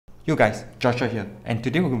Yo guys, Joshua here, and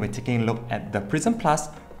today we're going to be taking a look at the Prism Plus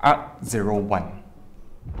Arc 01.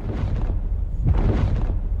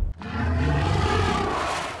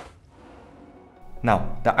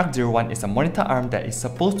 Now, the Arc 01 is a monitor arm that is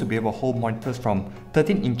supposed to be able to hold monitors from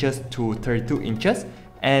 13 inches to 32 inches,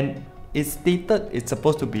 and it's stated it's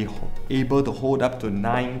supposed to be able to hold up to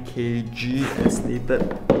 9 kg as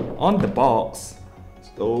stated on the box.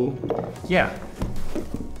 So yeah,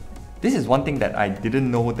 this is one thing that I didn't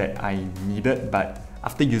know that I needed, but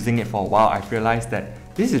after using it for a while, I've realized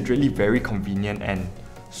that this is really very convenient and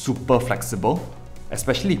super flexible,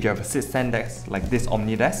 especially if you have a sit-stand desk like this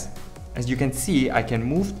Omni desk. As you can see, I can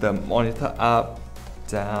move the monitor up,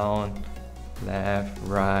 down, left,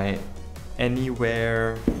 right,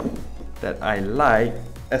 anywhere that I like,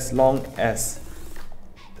 as long as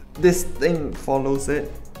this thing follows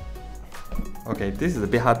it. Okay, this is a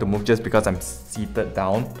bit hard to move just because I'm seated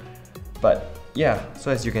down. But yeah,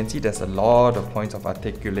 so as you can see, there's a lot of points of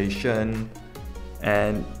articulation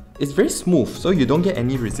and it's very smooth, so you don't get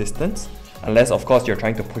any resistance, unless of course you're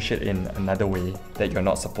trying to push it in another way that you're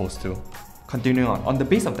not supposed to. Continuing on the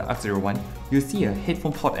base of the Arc 01, you'll see a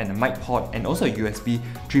headphone port and a mic port and also a USB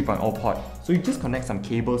 3.0 port. So you just connect some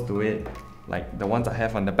cables to it, like the ones I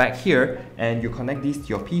have on the back here, and you connect these to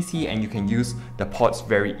your PC and you can use the ports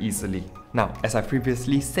very easily. Now, as I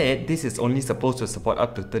previously said, this is only supposed to support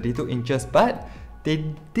up to 32 inches, but they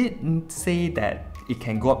didn't say that it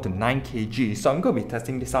can go up to 9 kg. So I'm going to be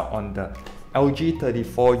testing this out on the LG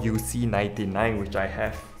 34 UC99, which I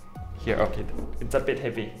have here. Okay, it's a bit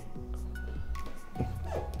heavy.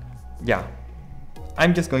 Yeah,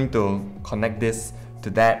 I'm just going to connect this to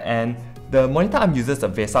that, and the monitor arm uses a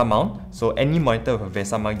VESA mount, so any monitor with a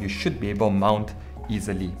VESA mount you should be able to mount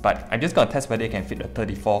easily. But I'm just going to test whether it can fit a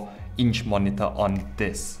 34-inch monitor on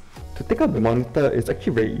this. To take out the monitor is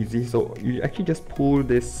actually very easy, so you actually just pull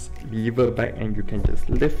this lever back and you can just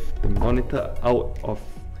lift the monitor out of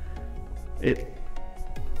it.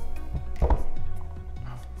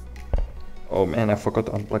 Oh man, I forgot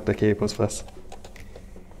to unplug the cables first.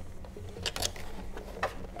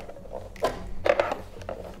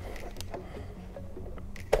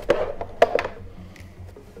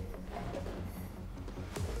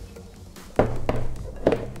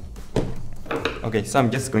 Okay, so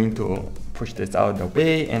I'm just going to push this out of the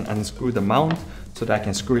way and unscrew the mount so that I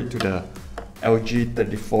can screw it to the LG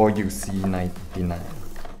 34 UC99.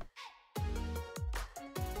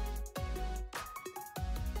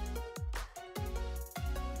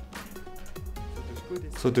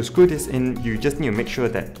 So to screw this in, you just need to make sure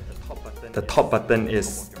that the top button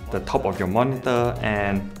is the top of your monitor,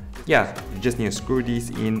 and yeah, you just need to screw these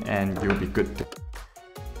in and you'll be good to go.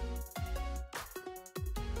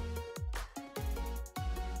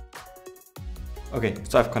 Okay,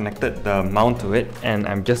 so I've connected the mount to it and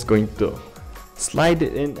I'm just going to slide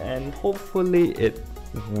it in and hopefully it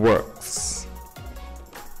works.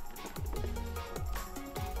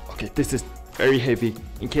 Okay, this is very heavy.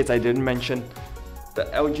 In case I didn't mention, the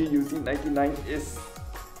LG UC99 is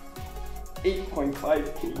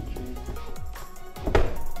 8.5 kg.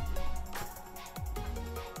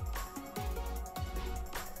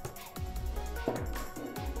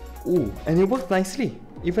 Ooh, and it works nicely,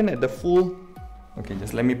 even at the full. Okay,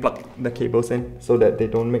 just let me plug the cables in so that they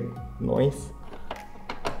don't make noise.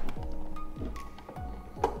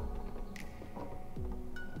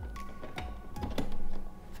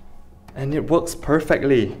 And it works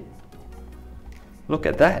perfectly. Look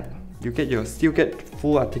at that. You still get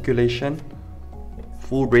full articulation,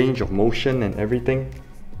 full range of motion and everything.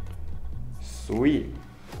 Sweet.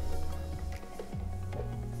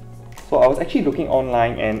 So I was actually looking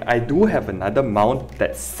online and I do have another mount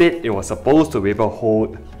that said it was supposed to be able to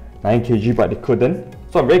hold 9 kg but it couldn't.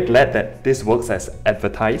 So I'm very glad that this works as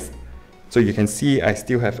advertised. So you can see I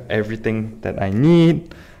still have everything that I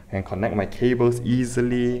need and connect my cables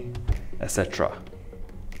easily, etc.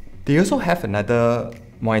 They also have another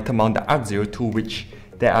monitor mount, the Arc 02, which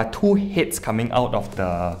there are two heads coming out of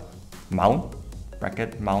the mount.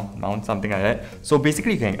 Bracket, mount, something like that. So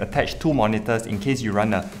basically you can attach two monitors in case you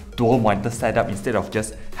run a dual monitor setup instead of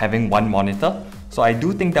just having one monitor. So I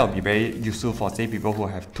do think that would be very useful for, say, people who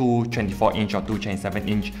have two 24-inch or two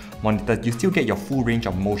 27-inch monitors. You still get your full range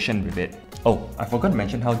of motion with it. Oh, I forgot to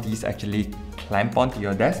mention how these actually clamp onto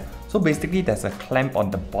your desk. So basically there's a clamp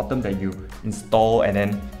on the bottom that you install, and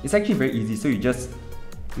then it's actually very easy. So you just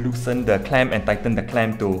loosen the clamp and tighten the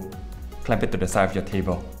clamp to clamp it to the side of your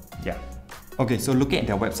table. Yeah. Okay, so looking at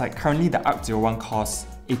their website, currently the Arc 01 costs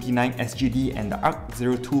 89 SGD and the Arc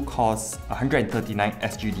 02 costs 139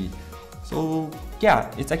 SGD. So yeah,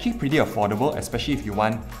 it's actually pretty affordable, especially if you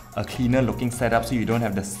want a cleaner looking setup so you don't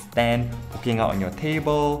have the stand poking out on your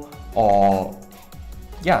table, or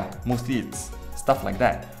yeah, mostly it's stuff like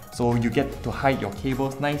that. So you get to hide your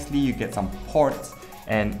cables nicely, you get some ports,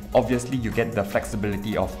 and obviously you get the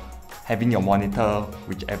flexibility of having your monitor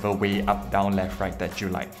whichever way, up, down, left, right that you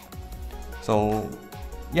like. So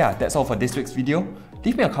yeah, that's all for this week's video.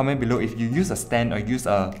 Leave me a comment below if you use a stand or use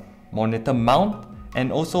a monitor mount,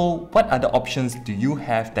 and also what other options do you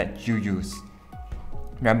have that you use.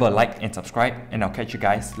 Remember, like and subscribe, and I'll catch you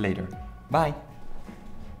guys later. Bye!